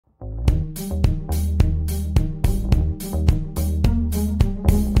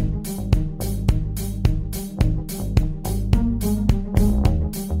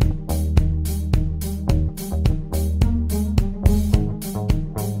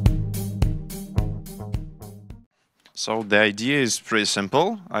So the idea is pretty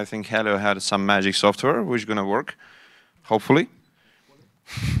simple. I think Helio had some magic software which is going to work, hopefully.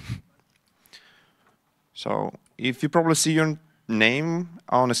 So if you probably see your name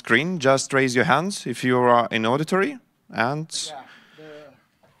on a screen, just raise your hands if you are in auditory. And yeah,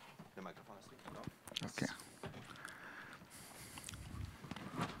 the microphone is sticking out. Okay.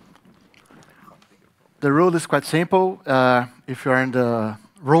 The rule is quite simple. If you're in the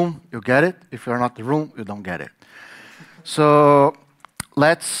room, you get it. If you're not in the room, you don't get it. So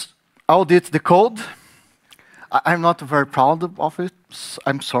let's audit the code. I'm not very proud of it.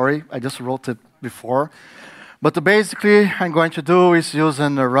 I'm sorry, I just wrote it before. But basically, I'm going to do is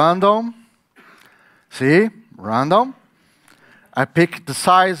using a random. See, random. I pick the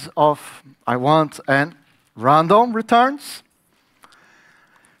size of I want and random returns.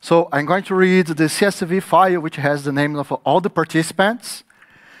 So I'm going to read the CSV file, which has the name of all the participants,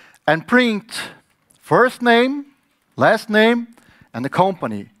 and print first name, last name, and the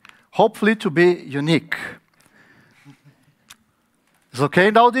company, hopefully to be unique. It's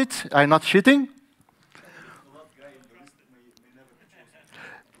okay, audit? I'm not cheating?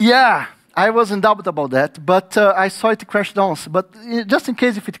 Yeah, I was in doubt about that, but I saw it crash once. But just in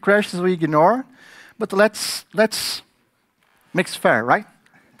case if it crashes, we ignore. But let's make it fair, right?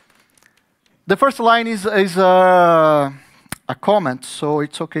 The first line is a comment, so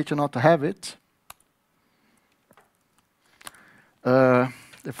it's okay to not have it.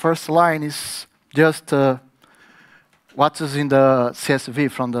 The first line is just what is in the CSV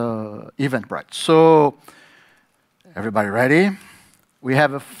from the Eventbrite. So, everybody ready? We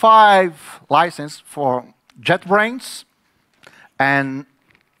have a 5 license for JetBrains and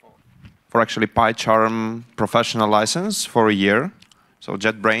for actually PyCharm professional license for a year. So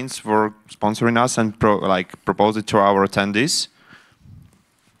JetBrains were sponsoring us and proposed it to our attendees.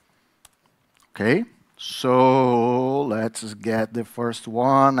 Okay, so let's get the first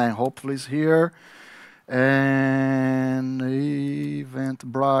one, and hopefully it's here. And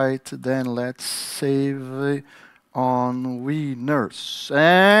Eventbrite, then let's save on winners.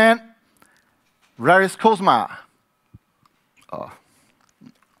 And where is Cosma? Oh.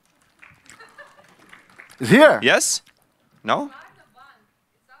 Is here? Yes? No?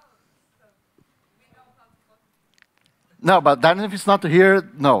 No, but then if it's not here,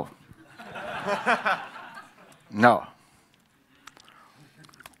 no. No.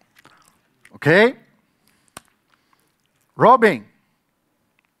 Okay. Robin.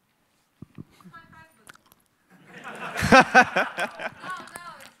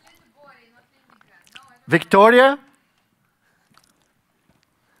 Victoria.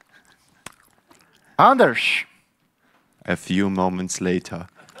 Anders. A few moments later.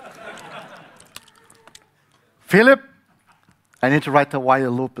 Philip. I need to write a while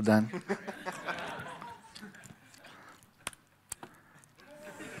loop then.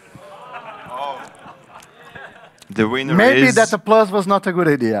 The winner Maybe is... that applause was not a good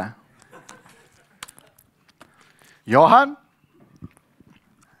idea. Johan?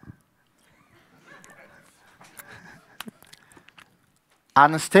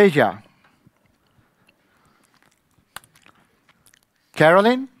 Anastasia?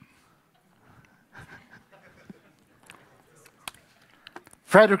 Caroline?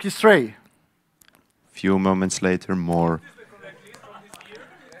 Frederick Stray? Few moments later, more.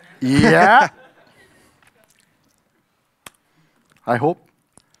 Yeah. I hope.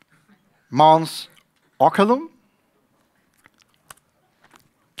 Mons Okalum?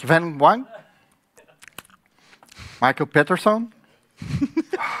 Kevin Wang? Michael Peterson?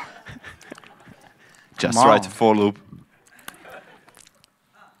 Just write a for loop.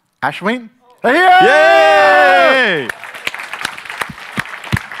 Ashwin? Yay!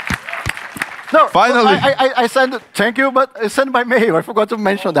 No, finally. I sent it, thank you, but I sent by mail. I forgot to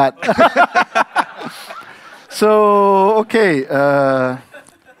mention that. So, okay.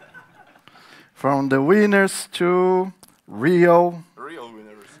 From the winners to real. Real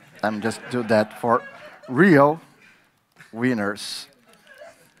winners. I'm just do that for real winners.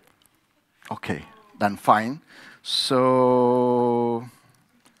 Okay, then fine. So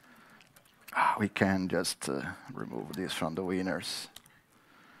we can just remove this from the winners.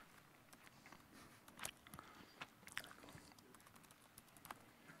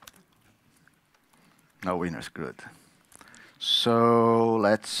 No winners, good. So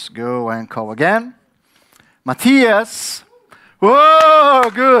let's go and call again. Matthias. Whoa,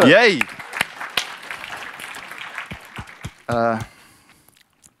 good. Yay.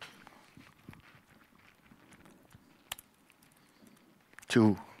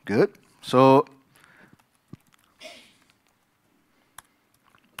 Two, good. So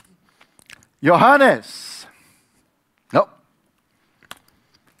Johannes.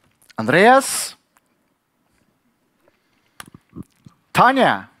 Andreas?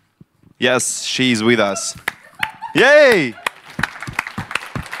 Tanya? Yes, she's with us. Yay!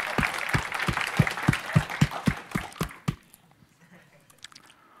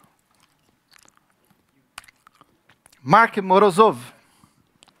 Mark Morozov?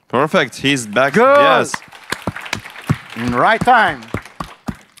 Perfect, he's back. Good. Yes. In right time.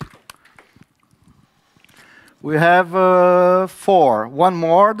 We have 4. One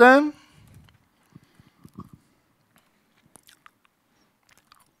more then.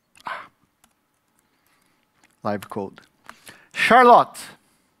 Live code. Charlotte.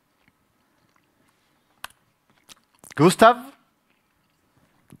 Gustav.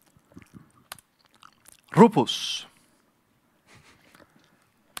 Rupus.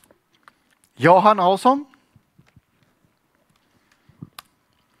 Johan Olsson.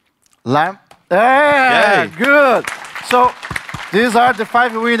 Lamp. Yeah, Yay. good. So these are the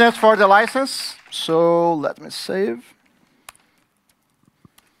 5 winners for the license. So let me save.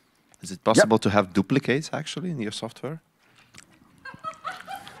 Is it possible to have duplicates actually in your software?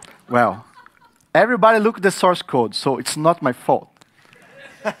 Well, everybody look at the source code, so it's not my fault.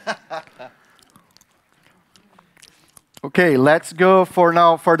 Okay, let's go for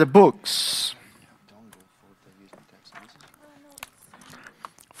now for the books.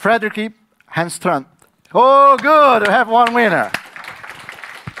 Fredrik Hanstrand. Oh, good, we have 1 winner.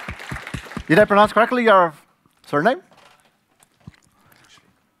 Did I pronounce correctly your surname?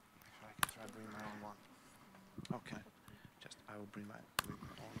 Okay. Just I will bring my own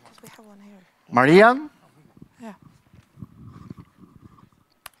one. We have one here. Marianne? Yeah.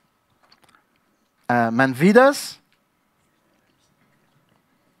 Manvidas?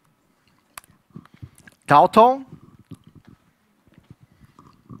 Dalton?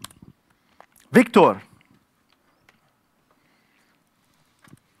 Victor?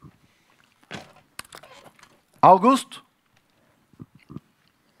 August?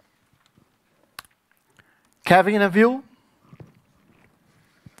 Kevin Neville?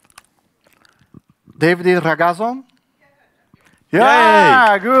 David Ragazon?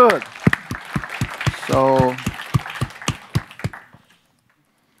 Yeah, good. So,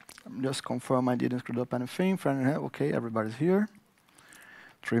 I'm just confirm I didn't screw up anything. Okay, everybody's here.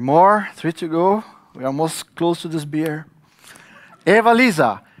 3 more, 3 to go. We're almost close to this beer. Eva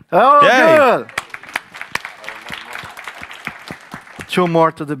Lisa. Oh, Yay. good. 2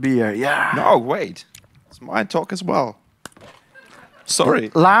 more to the beer. Yeah. No, wait. It's my talk as well. Sorry.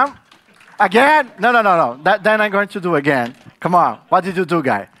 Lamb? Again? No. Then I'm going to do again. Come on. What did you do,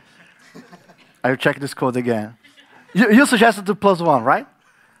 guy? I'll check this code again. You suggested to +1, right?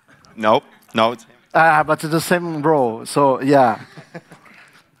 Nope. No. But it's the same row. So, yeah.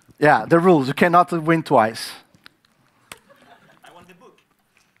 Yeah, the rules. You cannot win twice. I want the book.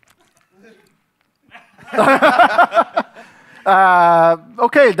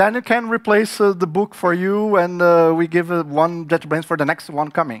 Okay, then you can replace the book for you, and we give 1 JetBrains for the next one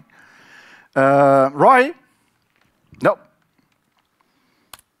coming. Roy? No.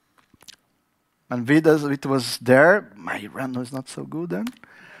 And Vidas, it was there. My run was not so good then.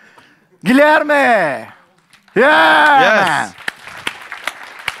 Guilherme! Yeah! Yes.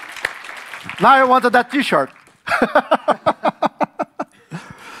 Now I wanted that T-shirt.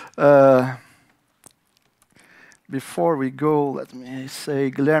 Before we go, let me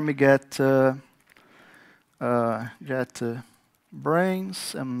say, Guilherme get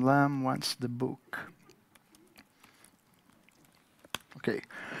brains, and Lamb wants the book. Okay.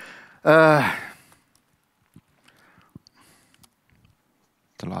 The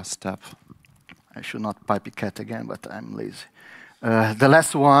last step. I should not pipe cat again, but I'm lazy. The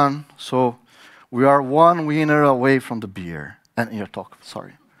last one. So we are 1 winner away from the beer. And your talk,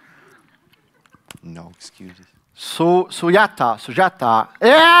 sorry. No excuses. Sujata.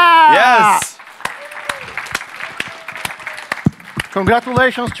 Yeah! Yes.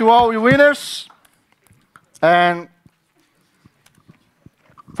 Congratulations to all you winners. And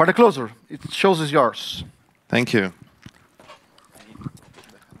for the closer, it shows is yours. Thank you.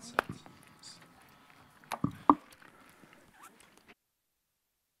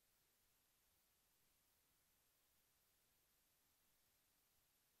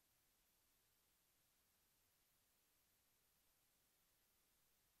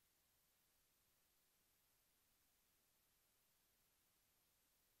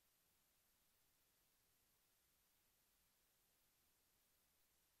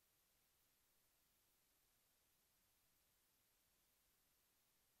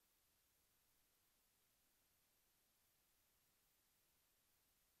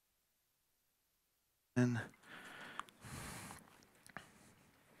 And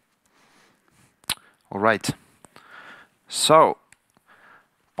All right. So,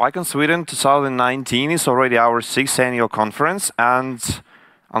 PyCon Sweden 2019 is already our 6th annual conference, and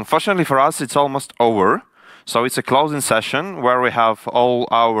unfortunately for us, it's almost over. So it's a closing session where we have all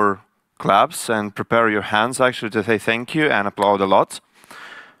our claps and prepare your hands actually to say thank you and applaud a lot.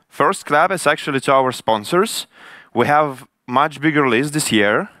 First clap is actually to our sponsors. We have much bigger list this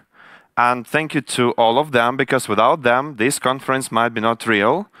year, and thank you to all of them, because without them, this conference might be not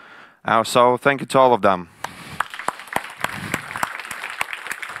real. So thank you to all of them.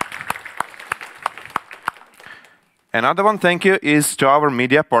 Another one thank you is to our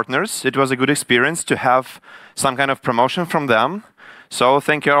media partners. It was a good experience to have some kind of promotion from them. So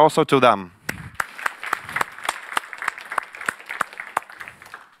thank you also to them.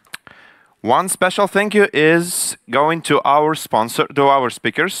 One special thank you is going to our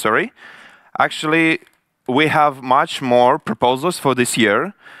speakers, sorry. Actually, we have much more proposals for this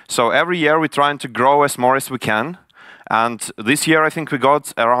year. So every year we're trying to grow as more as we can. And this year, I think we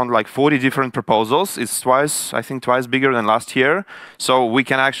got around like 40 different proposals. It's twice bigger than last year. So we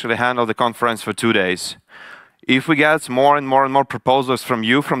can actually handle the conference for 2 days. If we get more and more and more proposals from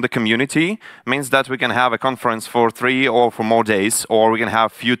you, from the community, means that we can have a conference for 3 or for more days, or we can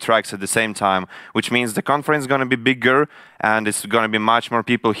have few tracks at the same time, which means the conference is going to be bigger, and it's going to be much more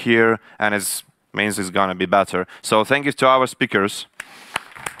people here, and it means it's going to be better. So thank you to our speakers.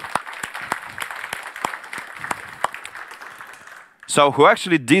 So who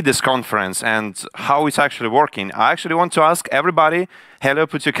actually did this conference and how it's actually working? I actually want to ask everybody, hello,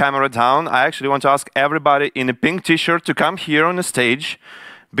 put your camera down. I actually want to ask everybody in a pink t-shirt to come here on the stage,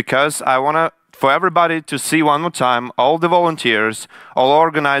 because I want for everybody to see one more time all the volunteers, all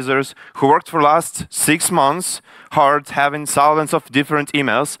organizers who worked for the last 6 months hard, having thousands of different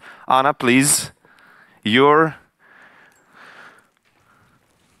emails. Anna, please, your...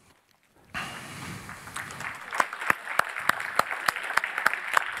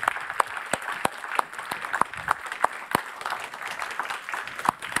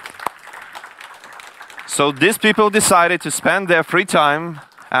 So these people decided to spend their free time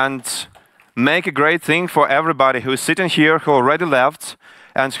and make a great thing for everybody who is sitting here, who already left,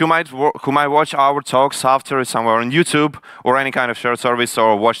 and who might watch our talks after somewhere on YouTube or any kind of shared service,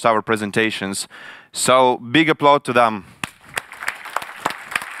 or watched our presentations. So big applause to them.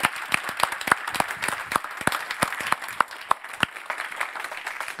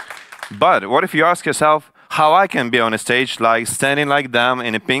 But what if you ask yourself how I can be on a stage like standing like them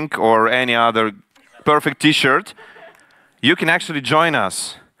in a pink or any other perfect t-shirt? You can actually join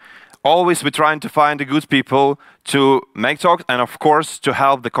us. Always we're trying to find the good people to make talks, and of course to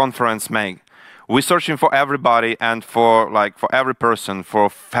help the conference make. We're searching for everybody and for every person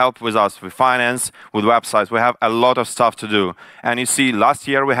for help with us, with finance, with websites. We have a lot of stuff to do. And you see, last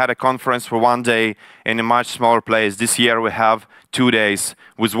year we had a conference for 1 day in a much smaller place. This year we have 2 days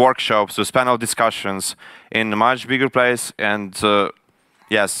with workshops, with panel discussions in a much bigger place. And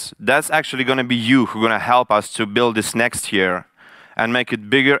yes, that's actually going to be you who are going to help us to build this next year and make it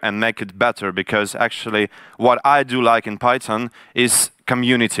bigger and make it better, because actually what I do like in Python is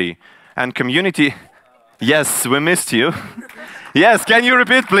community. And community, yes, we missed you. Yes, can you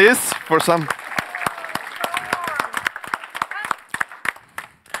repeat please for some?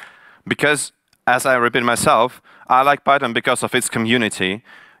 Because, as I repeat myself, I like Python because of its community.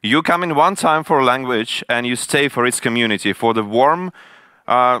 You come in one time for a language and you stay for its community, for the warm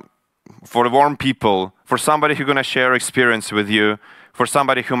people, for somebody who's going to share experience with you, for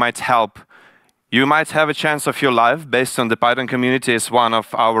somebody who might help. You might have a chance of your life based on the Python community, as one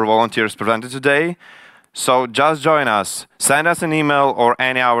of our volunteers presented today. So just join us. Send us an email or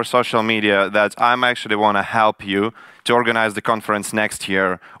any of our social media that I'm actually want to help you to organize the conference next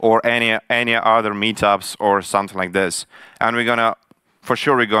year, or any other meetups or something like this. And for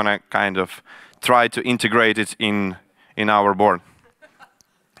sure we're gonna kind of try to integrate it in our board.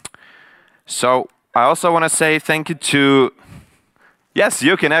 So I also want to say thank you to... Yes,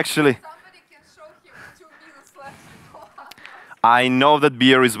 you can actually... Somebody can show him 2 minutes left. I know that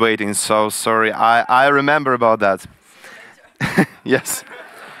beer is waiting, so sorry. I remember about that. Yes.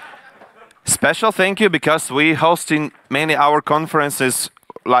 Special thank you, because we hosting many our conferences,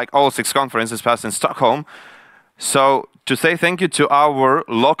 like all 6 conferences past in Stockholm. So to say thank you to our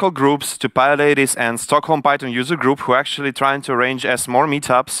local groups, to PyLadies and Stockholm Python user group, who actually trying to arrange as more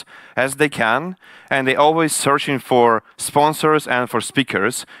meetups as they can, and they always searching for sponsors and for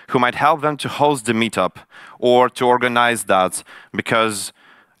speakers who might help them to host the meetup or to organize that, because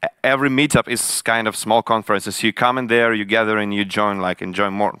every meetup is kind of small conferences. You come in there, you gather, and you enjoy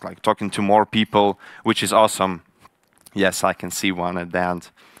more, talking to more people, which is awesome. Yes, I can see one at the end.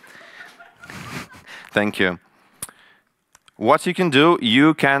 Thank you. What you can do,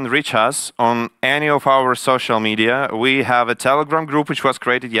 you can reach us on any of our social media. We have a Telegram group which was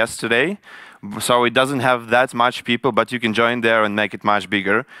created yesterday, so it doesn't have that much people, but you can join there and make it much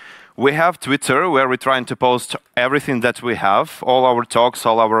bigger. We have Twitter, where we're trying to post everything that we have, all our talks,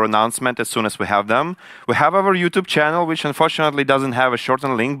 all our announcements as soon as we have them. We have our YouTube channel, which unfortunately doesn't have a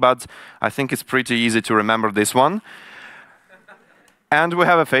shortened link, but I think it's pretty easy to remember this one. And we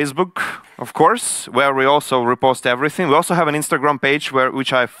have a Facebook, of course, where we also repost everything. We also have an Instagram page,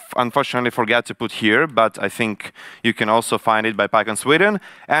 which I unfortunately forgot to put here, but I think you can also find it by PyCon Sweden.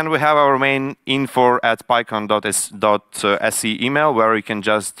 And we have our main info@pycon.se email, where you can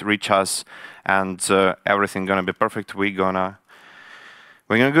just reach us, and everything gonna be perfect. We're gonna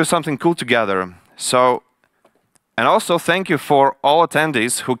do something cool together. So, and also thank you for all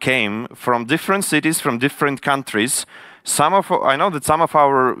attendees who came from different cities, from different countries. I know that some of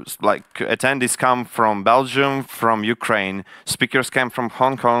our attendees come from Belgium, from Ukraine. Speakers came from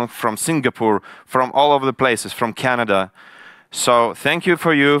Hong Kong, from Singapore, from all over the places, from Canada. So thank you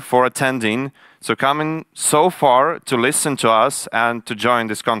for attending, so coming so far to listen to us and to join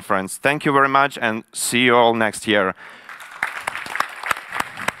this conference. Thank you very much, and see you all next year.